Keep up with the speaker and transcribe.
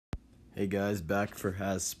Hey guys, back for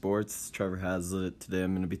Has Sports. It's Trevor Hazlitt. Today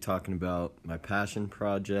I'm going to be talking about my passion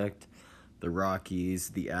project, the Rockies,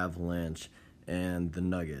 the Avalanche, and the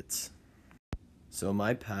Nuggets. So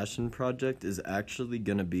my passion project is actually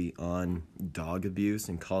going to be on dog abuse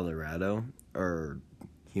in Colorado, or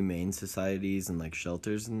humane societies and like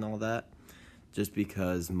shelters and all that, just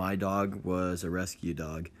because my dog was a rescue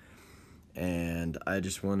dog, and I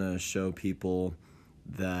just want to show people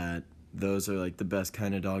that those are like the best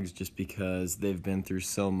kind of dogs just because they've been through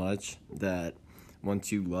so much that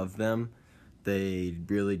once you love them, they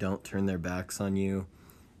really don't turn their backs on you.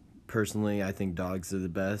 Personally, I think dogs are the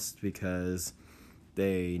best because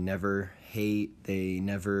they never hate, they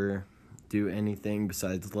never do anything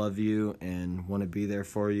besides love you and want to be there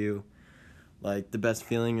for you. Like, the best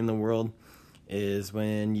feeling in the world is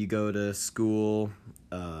when you go to school,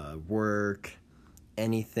 work,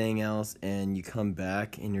 anything else, and you come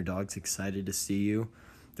back and your dog's excited to see you.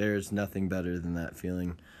 There's nothing better than that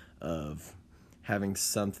feeling of having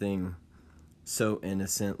something so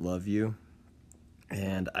innocent love you.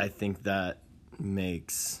 And I think that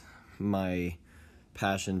makes my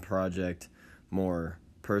passion project more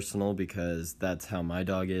personal because that's how my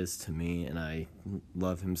dog is to me, and I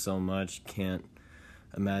love him so much. Can't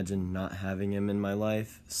imagine not having him in my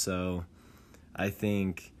life. So I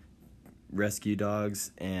think rescue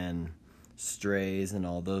dogs and strays and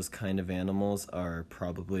all those kind of animals are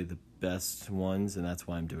probably the best ones, and that's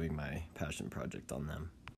why I'm doing my passion project on them.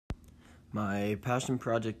 My passion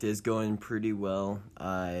project is going pretty well.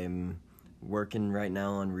 I'm working right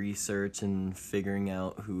now on research and figuring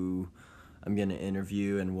out who I'm going to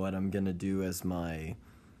interview and what I'm going to do as my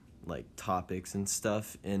topics and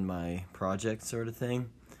stuff in my project sort of thing.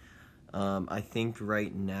 I think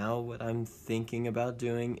right now what I'm thinking about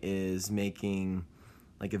doing is making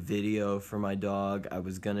like a video for my dog. I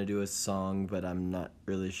was gonna do a song, but I'm not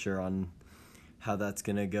really sure on how that's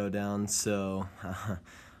gonna go down, so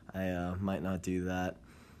I might not do that.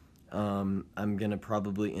 I'm gonna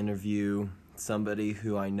probably interview somebody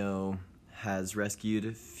who I know has rescued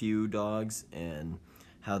a few dogs and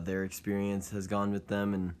how their experience has gone with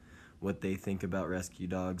them and what they think about rescue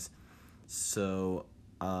dogs. So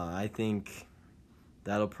I think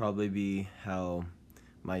that'll probably be how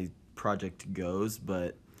my project goes,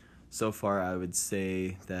 but so far I would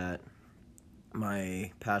say that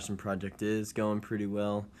my passion project is going pretty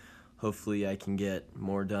well. Hopefully I can get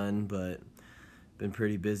more done, but been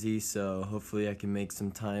pretty busy, so hopefully I can make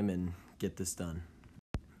some time and get this done.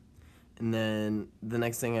 And then the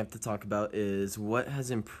next thing I have to talk about is what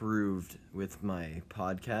has improved with my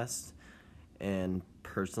podcast. And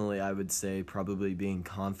personally, I would say probably being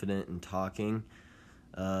confident in talking.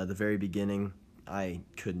 The very beginning, I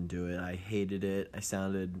couldn't do it. I hated it. I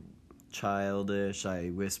sounded childish. I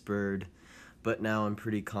whispered. But now I'm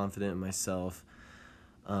pretty confident in myself.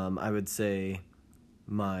 I would say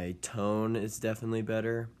my tone is definitely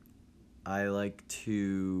better. I like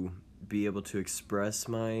to be able to express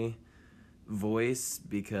my voice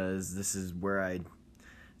because this is where I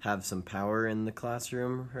have some power in the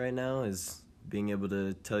classroom right now, is being able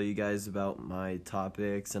to tell you guys about my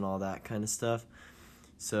topics and all that kind of stuff.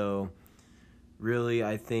 So really,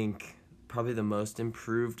 I think probably the most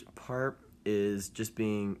improved part is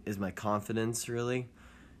my confidence, really.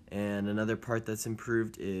 And another part that's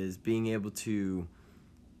improved is being able to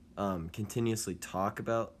continuously talk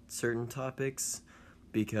about certain topics,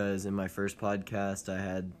 because in my first podcast I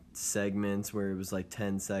had segments where it was like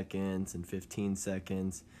 10 seconds and 15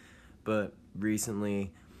 seconds, but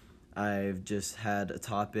recently I've just had a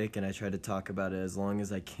topic and I try to talk about it as long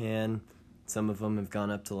as I can. Some of them have gone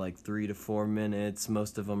up to like 3 to 4 minutes.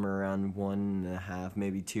 Most of them are around 1.5,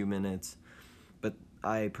 maybe 2 minutes. But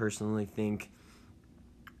I personally think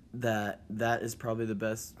that is probably the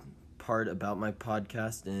best part about my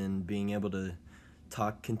podcast, and being able to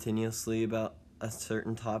talk continuously about a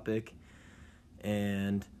certain topic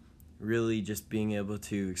and really just being able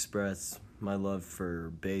to express my love for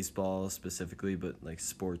baseball specifically, but like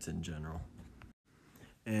sports in general.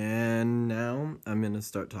 And now I'm going to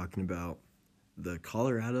start talking about the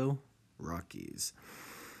Colorado Rockies.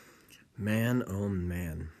 Man, oh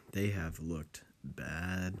man, they have looked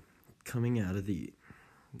bad coming out of the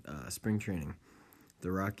spring training.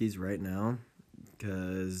 The Rockies right now,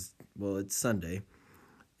 because, well, it's Sunday,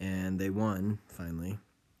 and they won, finally,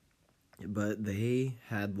 but they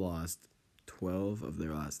had lost 12 of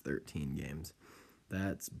their last 13 games.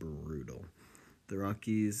 That's brutal. The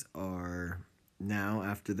Rockies are now,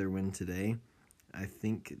 after their win today, I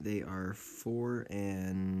think they are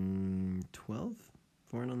 4-12,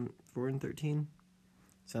 4-13.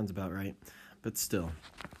 Sounds about right, but still,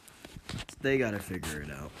 they got to figure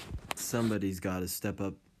it out. Somebody's got to step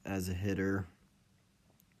up as a hitter.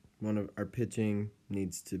 One of our pitching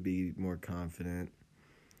needs to be more confident.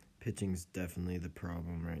 Pitching's definitely the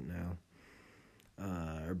problem right now.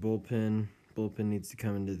 Our bullpen needs to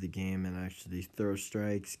come into the game and actually throw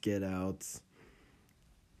strikes, get outs.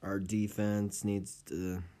 Our defense needs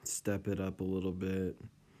to step it up a little bit.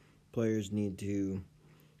 Players need to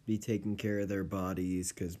be taking care of their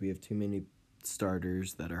bodies because we have too many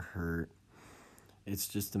starters that are hurt. It's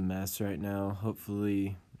just a mess right now.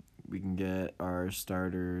 Hopefully we can get our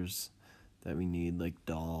starters that we need, like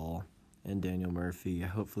Dahl and Daniel Murphy.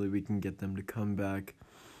 Hopefully we can get them to come back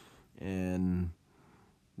and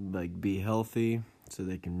be healthy so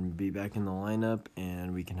they can be back in the lineup,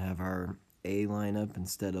 and we can have our A lineup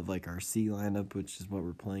instead of our C lineup, which is what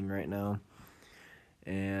we're playing right now.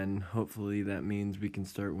 And hopefully that means we can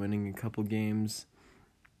start winning a couple games.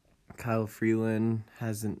 Kyle Freeland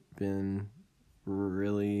hasn't been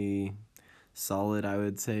really solid, I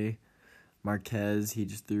would say. Marquez, he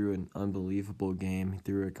just threw an unbelievable game. He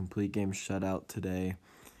threw a complete game shutout today.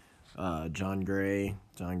 John Gray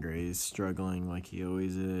is struggling like he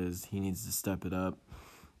always is. He needs to step it up.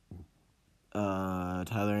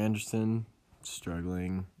 Tyler Anderson,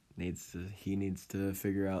 struggling. He needs to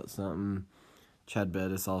figure out something. Chad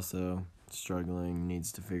Bettis also struggling,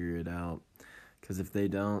 needs to figure it out. Because if they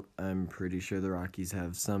don't, I'm pretty sure the Rockies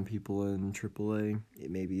have some people in AAA,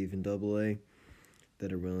 maybe even AA,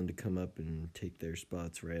 that are willing to come up and take their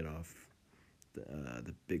spots right off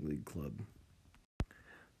the big league club.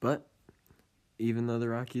 But even though the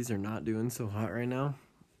Rockies are not doing so hot right now,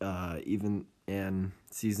 and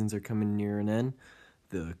seasons are coming near an end,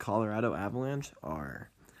 the Colorado Avalanche are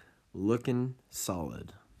looking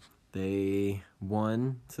solid. They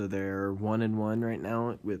won, so they're 1-1 right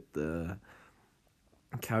now with the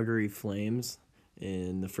Calgary Flames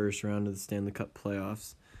in the first round of the Stanley Cup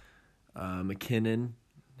playoffs. McKinnon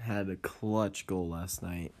had a clutch goal last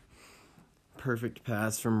night. Perfect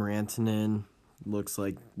pass from Rantanen. Looks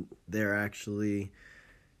like they're actually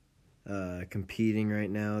competing right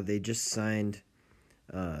now. They just signed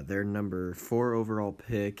their number 4 overall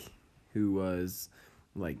pick, who was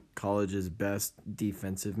college's best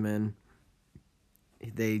defensive man.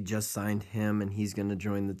 They just signed him, and he's going to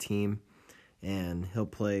join the team, and he'll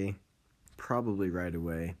play probably right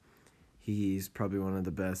away. He's probably one of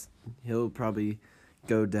the best. He'll probably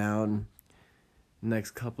go down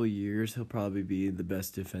next couple years. He'll probably be the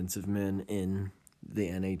best defensive man in the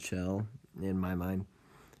NHL, in my mind.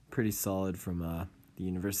 Pretty solid from the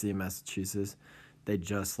University of Massachusetts. They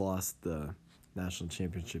just lost the national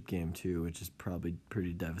championship game too, which is probably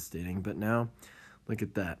pretty devastating. But now, look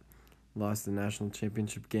at that. Lost the national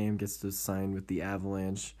championship game, gets to sign with the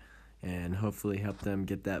Avalanche, and hopefully help them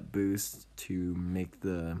get that boost to make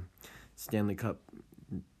the Stanley Cup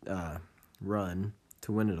run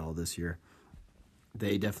to win it all this year.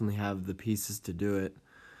 They definitely have the pieces to do it.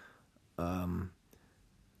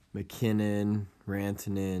 McKinnon,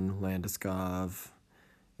 Rantanen, Landeskog,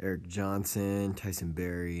 Eric Johnson, Tyson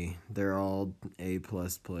Barrie, they're all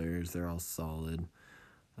A-plus players. They're all solid.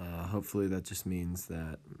 Hopefully that just means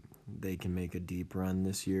that they can make a deep run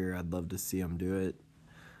this year. I'd love to see them do it.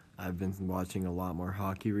 I've been watching a lot more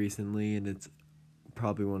hockey recently, and it's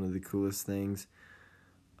probably one of the coolest things.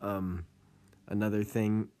 Another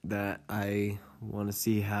thing that I want to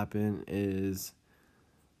see happen is,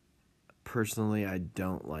 personally, I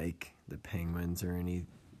don't like the Penguins or any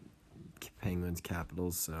Penguins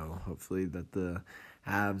Capitals, so hopefully that the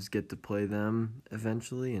Avs get to play them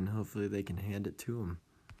eventually, and hopefully they can hand it to them.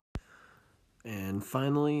 And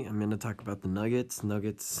finally, I'm going to talk about the Nuggets.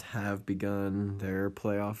 Nuggets have begun their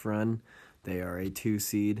playoff run. They are a 2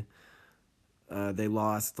 seed. They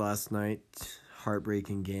lost last night.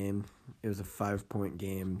 Heartbreaking game. It was a 5-point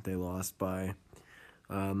game they lost by.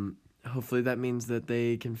 Hopefully that means that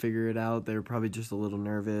they can figure it out. They were probably just a little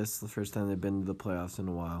nervous. The first time they've been to the playoffs in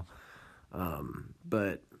a while.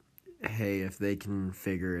 But hey, if they can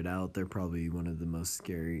figure it out, they're probably one of the most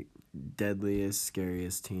scariest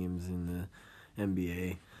teams in the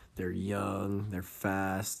NBA. They're young, they're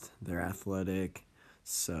fast, they're athletic.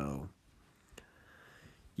 So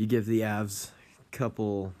you give the Avs a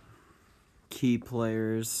couple key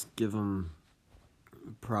players, give them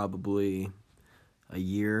probably a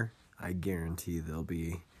year, I guarantee they'll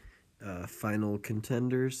be final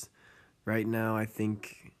contenders. Right now, I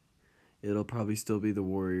think it'll probably still be the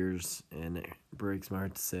Warriors, and it breaks my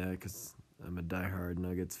heart to say that because I'm a diehard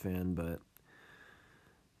Nuggets fan, but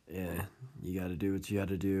yeah, you got to do what you got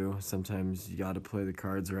to do. Sometimes you got to play the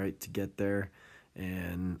cards right to get there,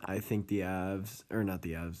 And I think the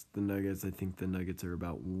Nuggets, I think the Nuggets are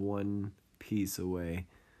about one piece away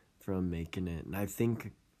from making it. And I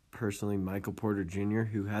think, personally, Michael Porter Jr.,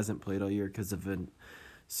 who hasn't played all year because of a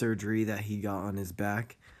surgery that he got on his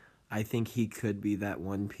back, I think he could be that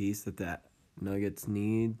one piece that Nuggets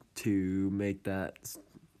need to make that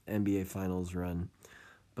NBA Finals run.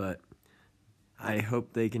 But I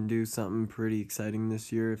hope they can do something pretty exciting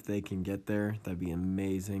this year. If they can get there, that'd be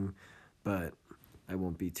amazing. But I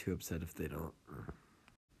won't be too upset if they don't.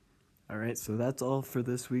 Alright, so that's all for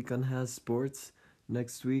this week on Has Sports.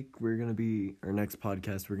 Next week, next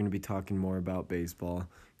podcast, we're going to be talking more about baseball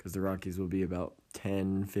because the Rockies will be about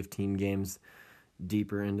 10, 15 games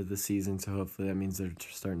deeper into the season, so hopefully that means they're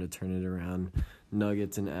starting to turn it around.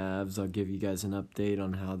 Nuggets and Avs, I'll give you guys an update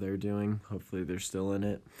on how they're doing. Hopefully they're still in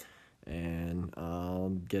it, and I'll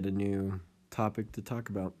get a new topic to talk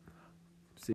about.